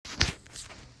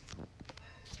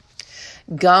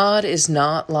God is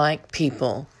not like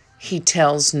people. He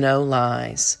tells no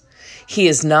lies. He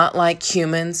is not like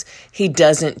humans. He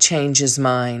doesn't change his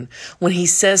mind. When he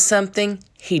says something,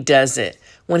 he does it.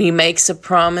 When he makes a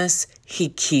promise, he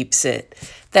keeps it.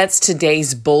 That's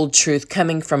today's bold truth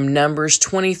coming from Numbers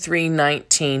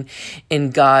 23:19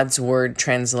 in God's Word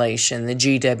translation, the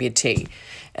GWT.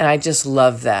 And I just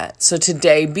love that. So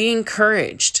today, be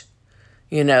encouraged.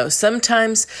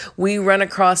 Sometimes we run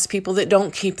across people that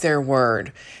don't keep their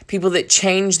word, people that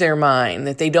change their mind,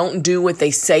 that they don't do what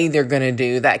they say they're going to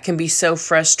do. That can be so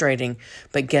frustrating.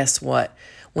 But guess what?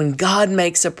 When God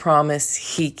makes a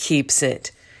promise, he keeps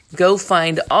it. Go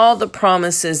find all the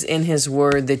promises in his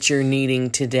word that you're needing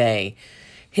today.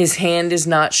 His hand is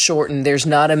not shortened. There's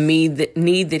not a need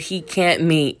that he can't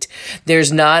meet.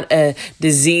 There's not a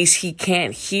disease he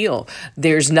can't heal.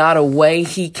 There's not a way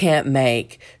he can't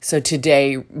make. So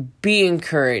today, be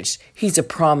encouraged. He's a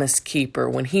promise keeper.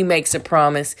 When he makes a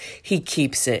promise, he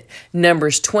keeps it.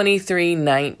 Numbers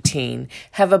 23:19.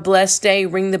 Have a blessed day.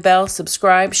 Ring the bell,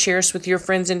 subscribe, share us with your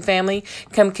friends and family.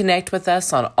 Come connect with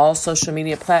us on all social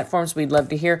media platforms. We'd love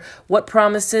to hear what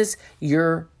promises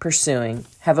you're pursuing.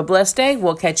 Have a blessed day.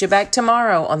 We'll catch you back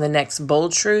tomorrow on the next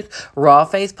Bold Truth Raw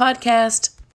Faith podcast.